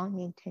or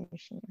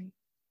unintentionally.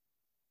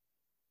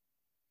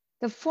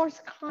 The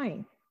fourth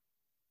kind,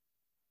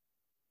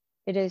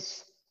 it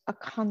is a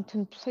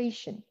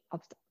contemplation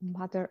of the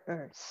Mother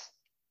Earth.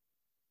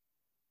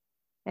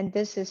 And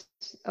this is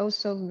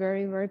also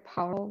very, very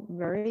powerful,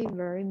 very,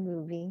 very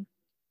moving.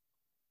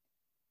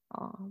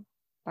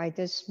 By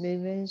this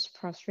movements,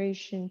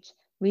 prostrations,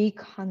 we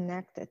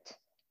connected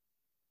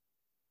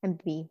and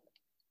be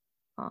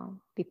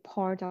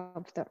part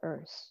of the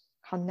earth,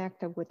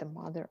 connected with the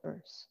Mother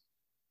Earth,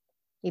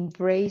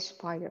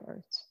 embraced by the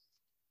earth,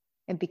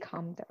 and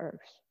become the earth.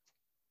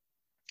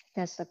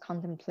 That's the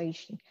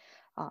contemplation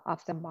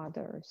of the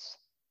Mother Earth.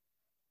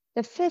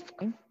 The fifth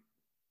kind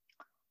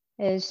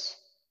is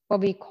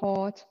what we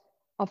call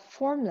a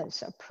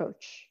formless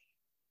approach.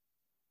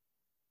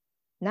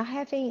 Not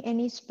having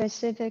any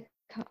specific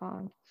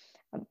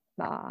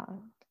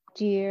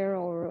idea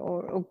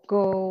or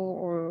goal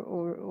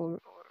or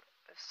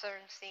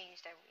certain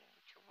things that we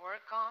need to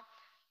work on,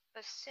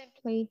 but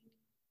simply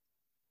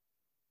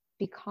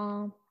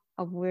become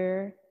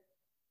aware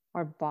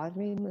our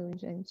bodily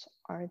movements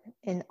are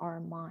in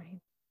our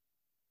mind.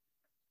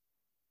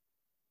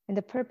 And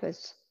the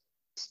purpose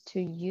is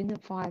to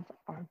unify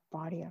our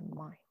body and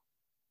mind.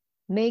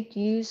 Make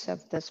use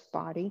of this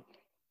body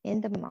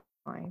and the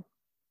mind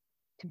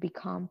to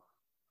become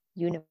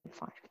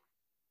unified.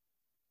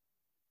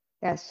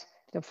 That's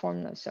the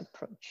formless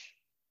approach.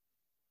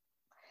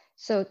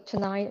 So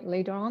tonight,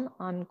 later on,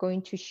 I'm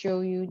going to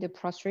show you the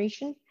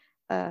prostration,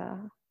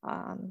 the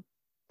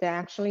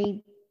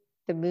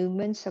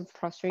movements of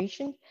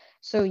prostration.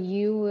 So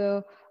you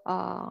will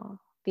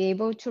be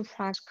able to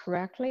practice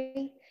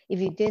correctly. If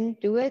you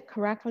didn't do it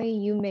correctly,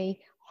 you may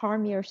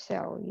harm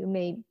yourself. You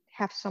may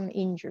have some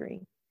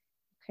injury,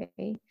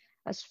 okay?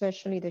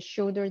 Especially the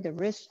shoulder, the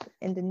wrist,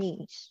 and the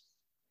knees,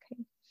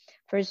 okay?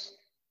 First,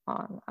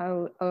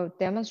 I'll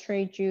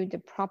demonstrate you the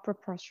proper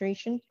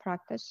prostration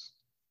practice.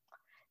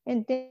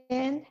 And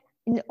then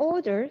in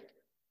order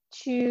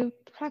to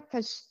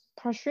practice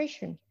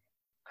prostration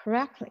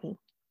correctly,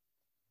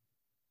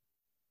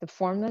 the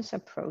formless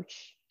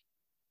approach,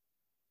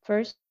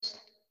 first,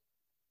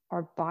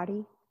 our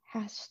body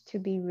has to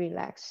be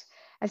relaxed.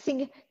 I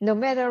think no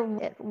matter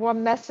what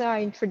method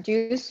I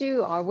introduce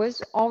you, I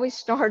always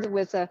start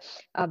with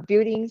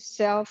building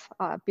yourself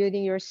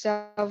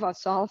a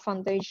solid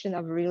foundation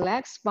of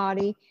relaxed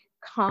body,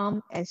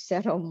 calm and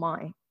settled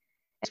mind.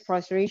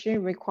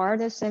 Prostration requires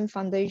the same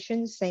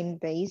foundation, same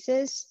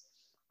basis.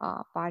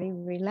 Body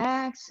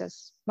relax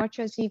as much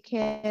as you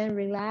can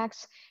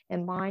relax,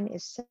 and mind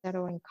is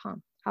settled and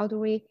calm. How do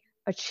we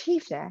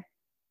achieve that?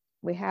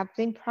 We have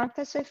been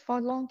practicing for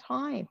a long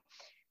time.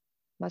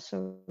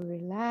 Muscle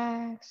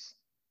relax,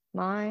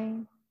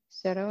 mind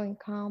settle and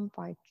calm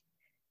by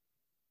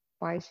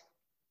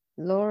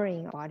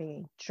lowering our body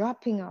weight,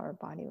 dropping our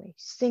body weight,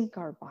 sink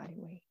our body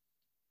weight.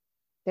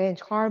 The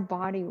entire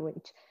body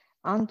weight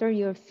under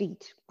your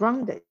feet,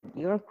 grounded,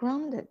 you're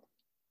grounded.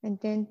 and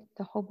then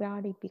the whole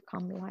body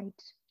become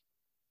light.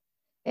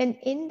 And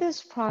in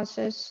this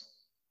process,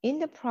 in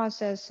the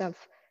process of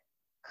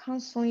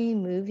constantly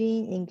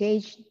moving,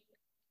 engage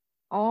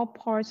all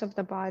parts of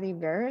the body,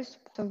 various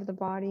parts of the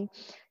body,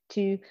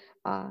 to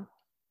uh,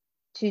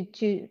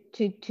 to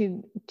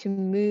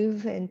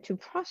move and to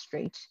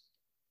prostrate.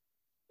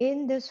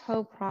 In this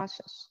whole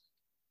process,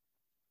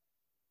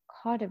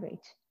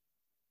 cultivate.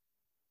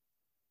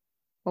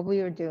 What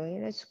we are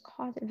doing is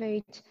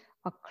cultivate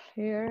a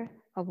clear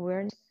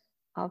awareness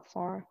of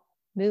our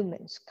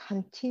movements,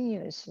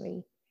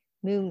 continuously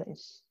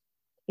movements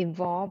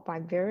involved by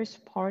various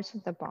parts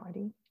of the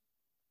body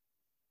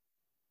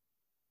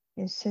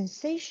and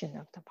sensation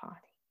of the body.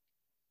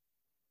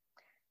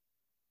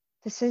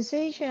 The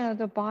sensation of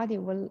the body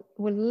will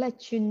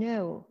let you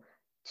know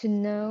to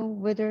know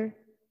whether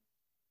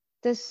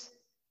this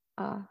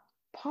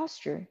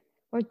posture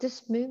or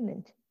this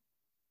movement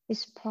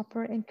is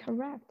proper and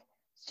correct.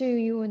 So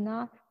you will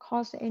not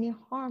cause any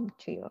harm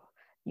to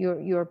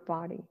your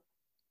body.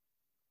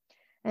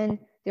 And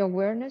the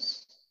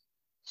awareness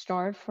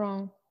start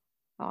from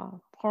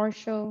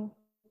partial,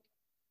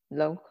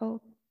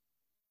 local,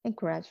 and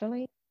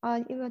gradually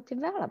it will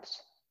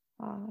develops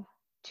uh,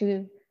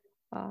 to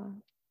uh,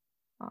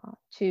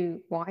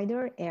 to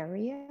wider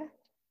area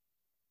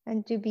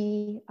and to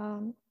be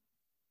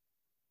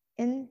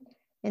in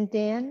and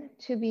then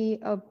to be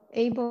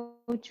able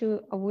to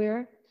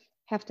aware,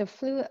 have the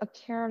fluid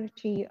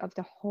clarity of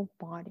the whole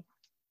body.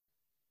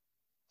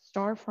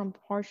 Start from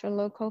partial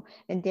local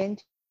and then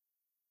to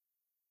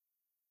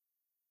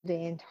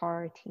the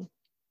entirety.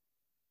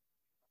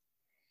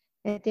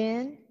 And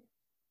then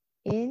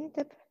in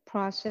the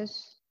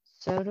process,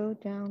 settle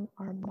down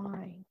our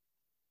mind.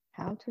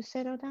 How to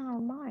settle down our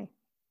mind?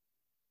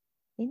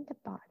 In the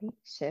body,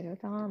 settle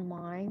down our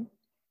mind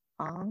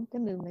on the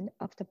movement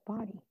of the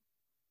body.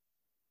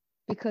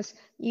 Because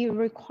it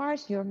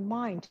requires your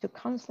mind to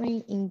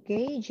constantly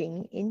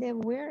engaging in the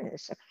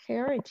awareness of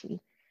clarity,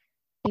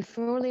 to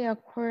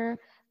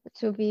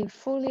be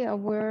fully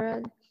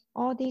aware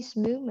all these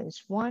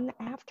movements, one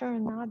after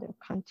another,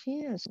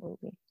 continuous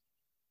moving.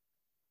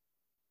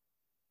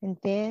 And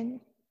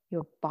then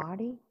your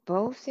body,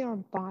 both your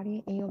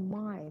body and your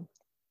mind,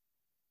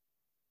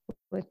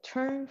 will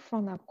turn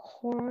from a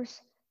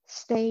coarse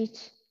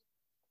state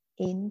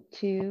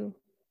into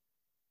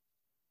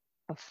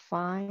a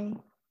fine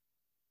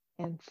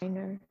and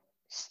finer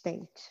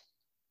state.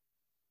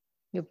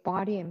 Your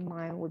body and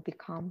mind will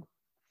become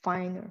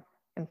finer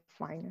and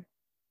finer.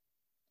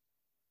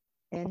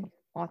 And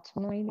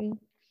ultimately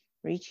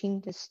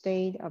reaching the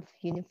state of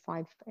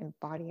unified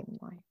body and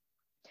mind.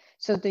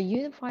 So the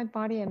unified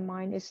body and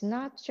mind is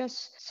not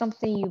just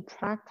something you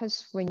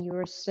practice when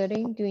you're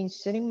sitting, doing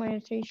sitting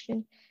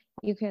meditation.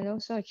 You can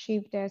also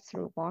achieve that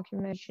through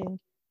walking meditation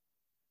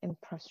and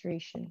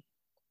prostration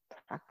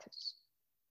practice.